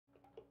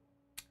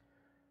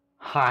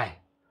Hi,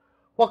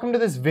 welcome to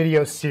this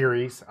video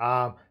series.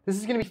 This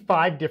is going to be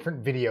 5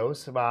 different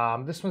videos.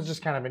 This one's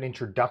just kind of an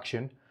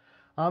introduction.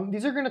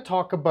 These are going to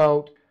talk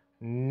about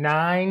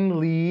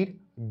 9-lead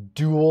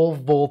dual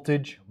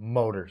voltage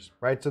motors,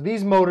 right? So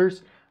these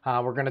motors,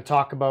 we're going to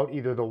talk about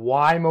either the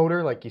Wye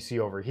motor like you see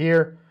over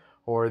here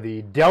or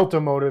the Delta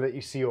motor that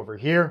you see over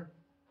here.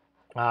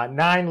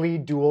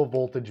 9-lead dual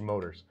voltage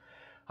motors.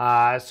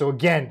 So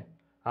again,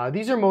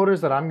 these are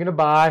motors that I'm going to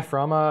buy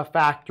from a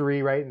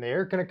factory, right? And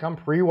they're going to come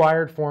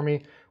pre-wired for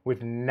me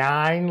with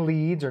 9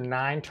 leads or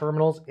 9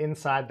 terminals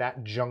inside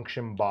that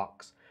junction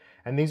box.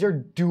 And these are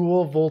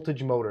dual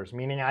voltage motors,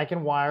 meaning I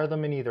can wire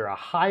them in either a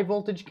high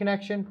voltage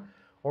connection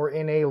or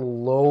in a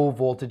low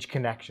voltage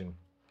connection.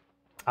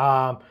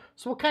 So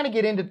we'll kind of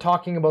get into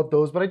talking about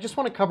those, but I just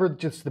want to cover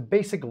just the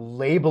basic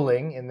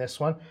labeling in this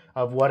one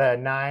of what a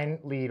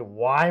 9-lead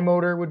Wye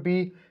motor would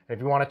be. And if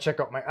you want to check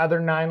out my other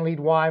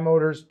 9-lead Wye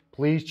motors,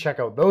 please check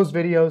out those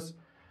videos.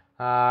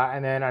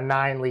 And then a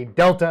 9-lead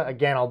Delta,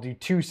 again, I'll do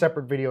 2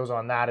 separate videos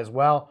on that as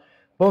well.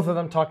 Both of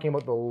them talking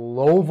about the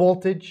low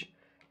voltage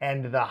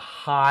and the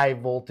high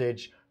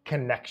voltage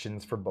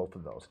connections for both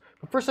of those.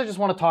 But first I just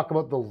want to talk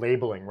about the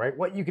labeling, right?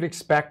 What you could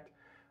expect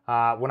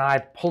when I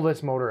pull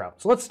this motor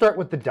out. So let's start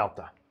with the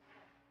Delta.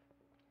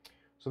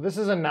 So this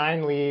is a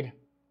 9-lead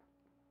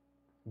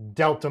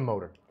Delta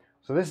motor.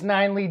 So this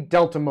 9-lead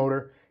Delta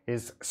motor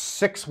is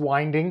 6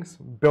 windings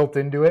built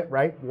into it,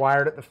 right?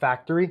 Wired at the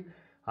factory.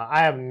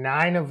 I have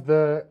 9 of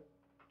the,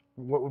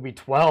 what would be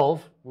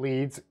 12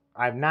 leads.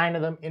 I have 9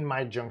 of them in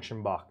my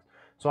junction box.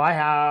 So I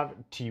have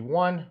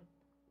T1,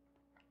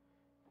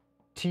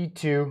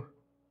 T2,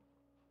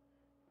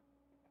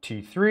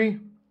 T3,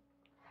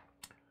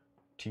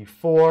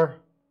 T4,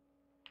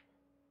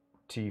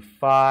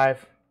 T5,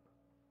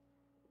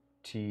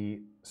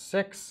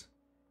 T6,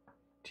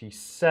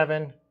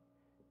 T7,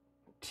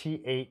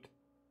 T8,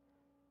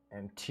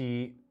 and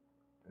T9.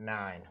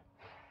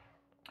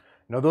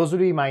 Now those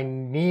would be my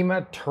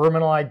NEMA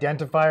terminal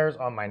identifiers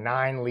on my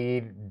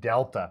 9-lead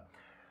Delta.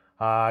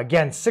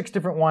 Again, 6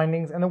 different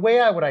windings, and the way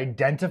I would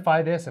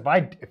identify this, if I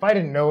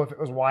didn't know if it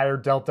was Wye or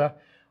Delta,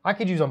 I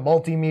could use a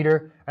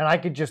multimeter and I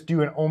could just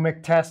do an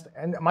ohmic test,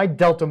 and my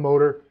Delta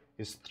motor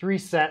is 3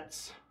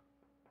 sets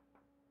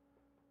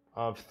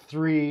of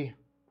 3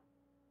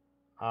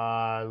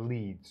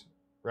 leads,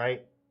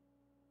 right?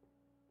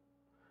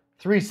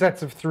 3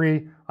 sets of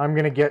 3, I'm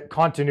going to get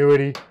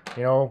continuity,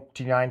 you know,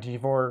 T9,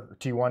 T4,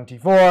 T1,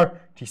 T4,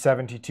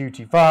 T7,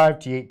 T2, T5,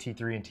 T8,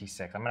 T3, and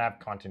T6. I'm going to have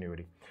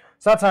continuity.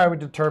 So that's how I would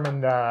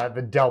determine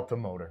the Delta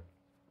motor.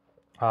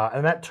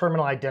 And that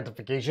terminal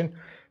identification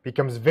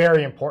becomes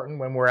very important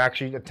when we're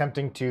actually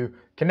attempting to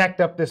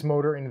connect up this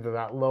motor into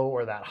that low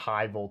or that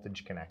high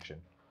voltage connection.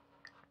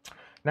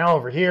 Now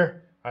over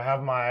here, I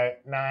have my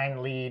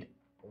 9-lead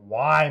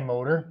Wye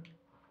motor.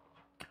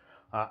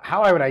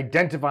 How I would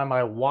identify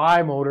my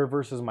Wye motor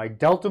versus my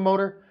Delta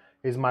motor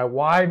is my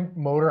Wye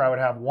motor, I would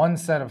have 1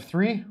 set of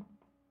 3,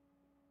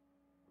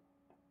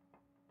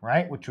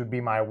 right, which would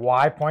be my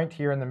Wye point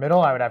here in the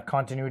middle. I would have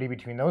continuity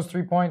between those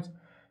 3 points,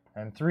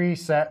 and 3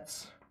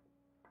 sets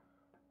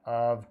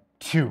of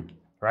 2,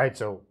 right?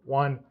 So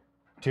 1,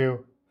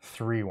 2,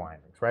 3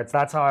 windings, right? So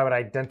that's how I would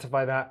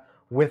identify that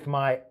with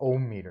my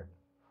ohm meter.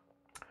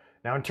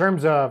 Now in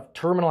terms of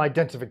terminal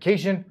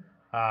identification,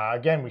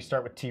 again, we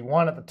start with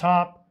T1 at the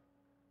top,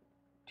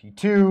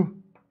 T2,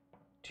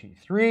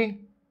 T3,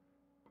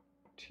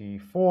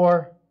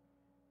 T4,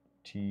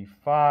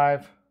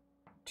 T5,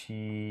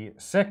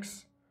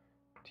 T6,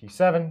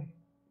 T7,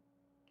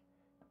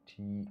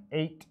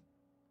 T8,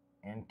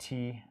 and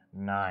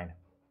T9.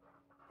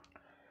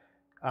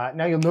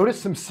 Now you'll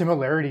notice some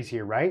similarities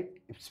here, right?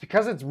 It's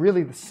because it's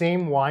really the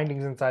same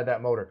windings inside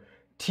that motor.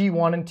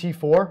 T1 and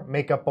T4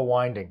 make up a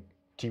winding.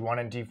 T1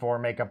 and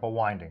T4 make up a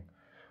winding.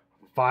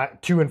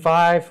 2 and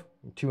 5,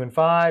 2 and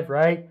 5,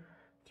 right?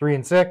 3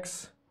 and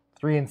 6,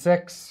 3 and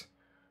 6.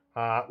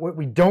 What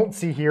we don't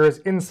see here is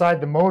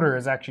inside the motor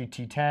is actually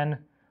T10,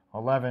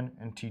 11,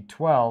 and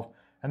T12,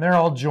 and they're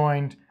all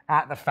joined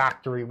at the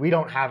factory. We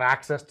don't have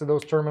access to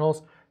those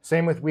terminals.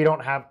 Same with we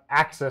don't have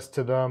access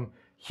to them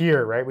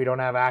here, right? We don't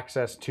have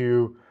access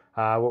to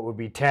what would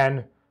be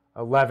 10,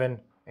 11,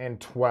 and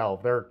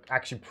 12. They're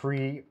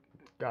actually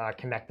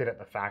connected at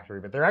the factory,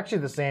 but they're actually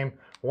the same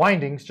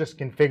windings, just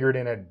configured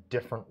in a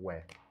different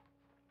way.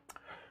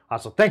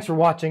 So thanks for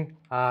watching.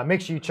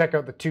 Make sure you check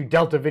out the 2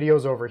 Delta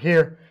videos over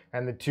here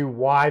and the 2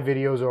 Wye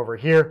videos over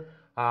here.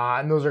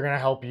 And those are going to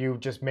help you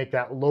just make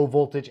that low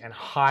voltage and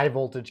high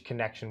voltage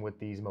connection with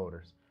these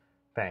motors.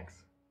 Thanks.